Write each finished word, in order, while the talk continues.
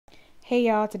Hey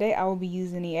y'all, today I will be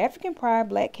using the African Pride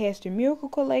Black Castor Miracle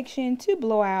Collection to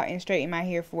blow out and straighten my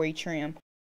hair for a trim.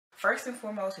 First and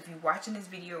foremost, if you're watching this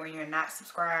video and you're not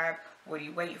subscribed, what are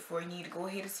you waiting for? You need to go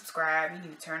ahead and subscribe. You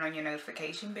need to turn on your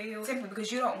notification bell, simply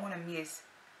because you don't want to miss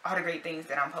all the great things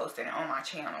that I'm posting on my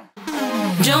channel.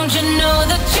 Don't you know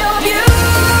that you're beautiful,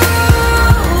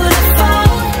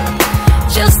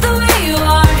 just the way you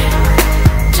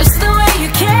are, just the way you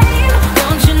came.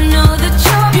 Don't you know that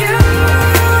you're beautiful,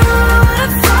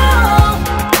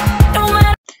 no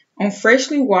matter. On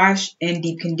freshly washed and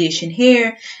deep conditioned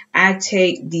hair, I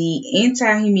take the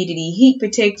Anti-Humidity Heat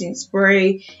Protectant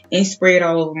Spray and spray it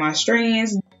all over my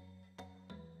strands.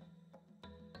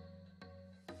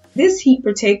 This heat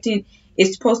protectant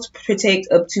is supposed to protect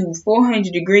up to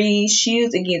 400 degrees,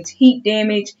 shields against heat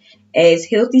damage, adds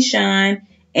healthy shine,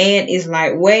 and is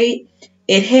lightweight.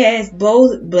 It has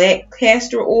both black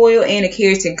castor oil and a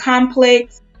keratin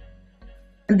complex.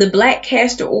 The black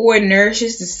castor oil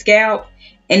nourishes the scalp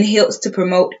and helps to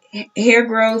promote hair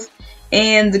growth,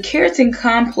 and the keratin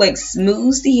complex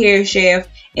smooths the hair shaft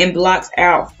and blocks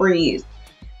out frizz.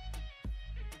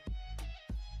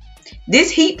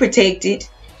 This heat protectant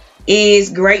is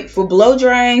great for blow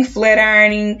drying, flat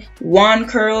ironing, wand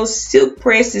curls, silk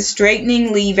presses,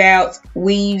 straightening, leave outs,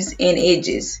 weaves, and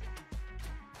edges.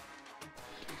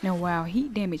 Now, while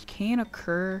heat damage can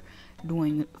occur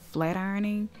during flat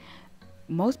ironing,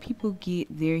 most people get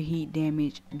their heat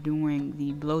damage during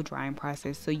the blow drying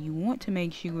process, so you want to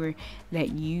make sure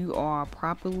that you are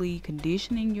properly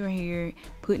conditioning your hair,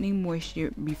 putting in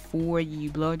moisture before you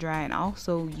blow dry, and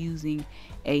also using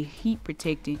a heat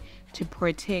protectant to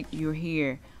protect your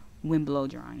hair when blow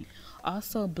drying.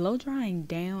 Also, blow drying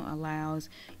down allows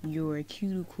your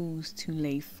cuticles to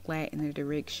lay flat in the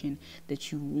direction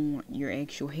that you want your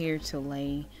actual hair to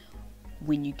lay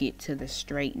when you get to the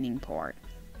straightening part.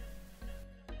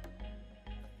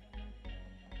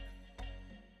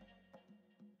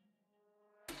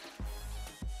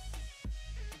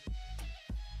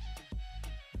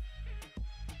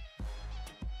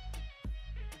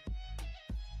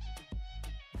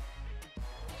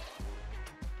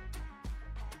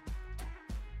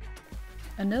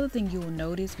 Another thing you will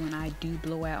notice when I do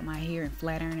blow out my hair and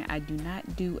flat iron it, I do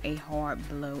not do a hard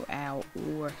blowout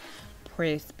or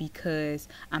press because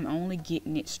I'm only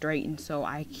getting it straightened so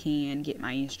I can get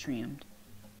my ends trimmed.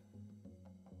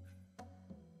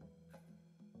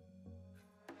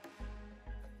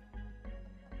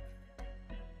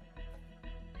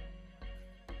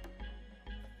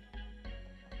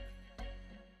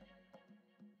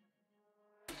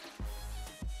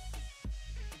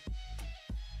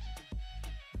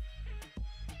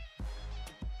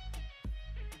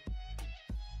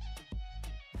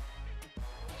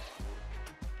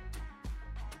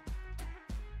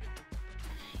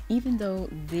 Even though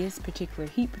this particular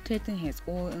heat protectant has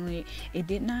oil in it, it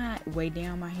did not weigh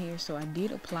down my hair, so I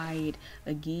did apply it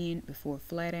again before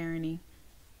flat ironing.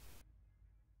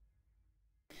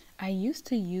 I used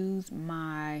to use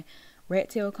my rat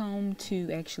tail comb to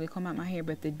actually comb out my hair,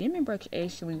 but the Denman brush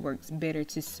actually works better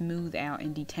to smooth out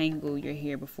and detangle your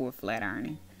hair before flat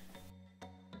ironing.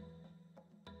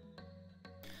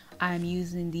 I'm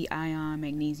using the Ion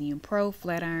Magnesium Pro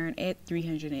flat iron at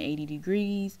 380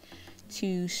 degrees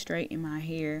to straighten my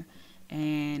hair,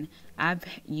 and I've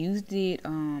used it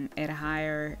at a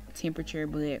higher temperature,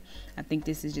 but I think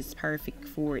this is just perfect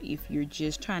for if you're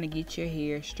just trying to get your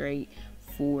hair straight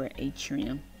for a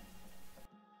trim.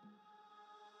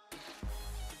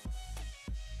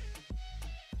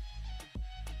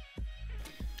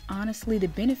 Honestly, the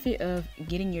benefit of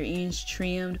getting your ends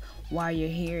trimmed while your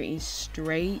hair is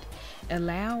straight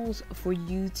allows for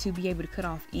you to be able to cut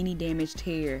off any damaged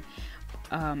hair.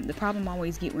 The problem I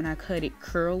always get when I cut it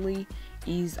curly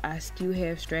is I still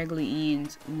have straggly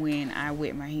ends when I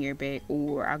wet my hair back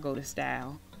or I go to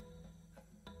style.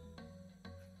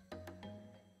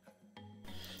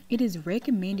 It is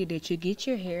recommended that you get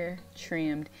your hair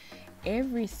trimmed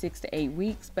every 6 to 8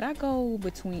 weeks, but I go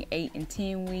between 8 and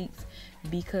 10 weeks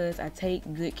because I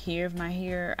take good care of my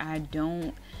hair. I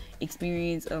don't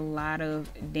experience a lot of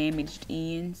damaged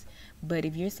ends, but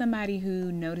if you're somebody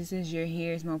who notices your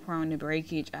hair is more prone to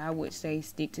breakage, I would say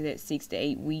stick to that 6 to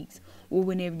 8 weeks or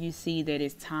whenever you see that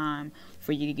it's time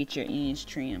for you to get your ends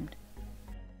trimmed.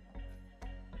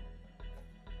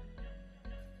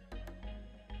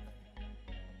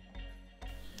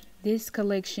 This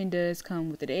collection does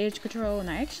come with an edge control, and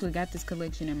I actually got this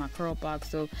collection in my curl box,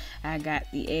 so I got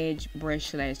the edge brush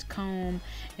slash comb,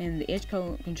 and the edge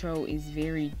control is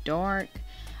very dark.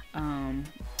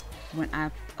 When I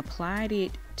applied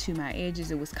it to my edges,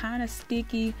 it was kind of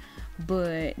sticky,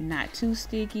 but not too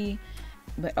sticky.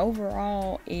 But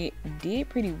overall, it did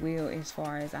pretty well as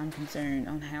far as I'm concerned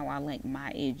on how I like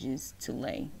my edges to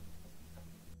lay.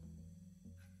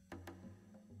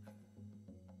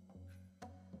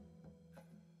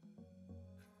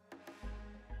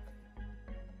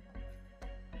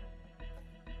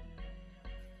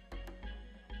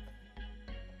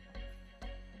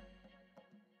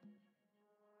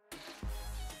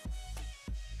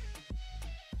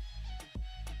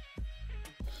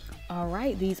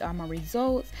 Alright, these are my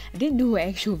results. I didn't do an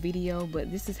actual video, but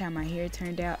this is how my hair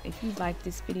turned out. If you like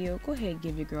this video, go ahead and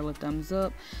give your girl a thumbs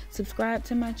up, subscribe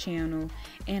to my channel,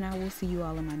 and I will see you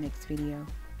all in my next video.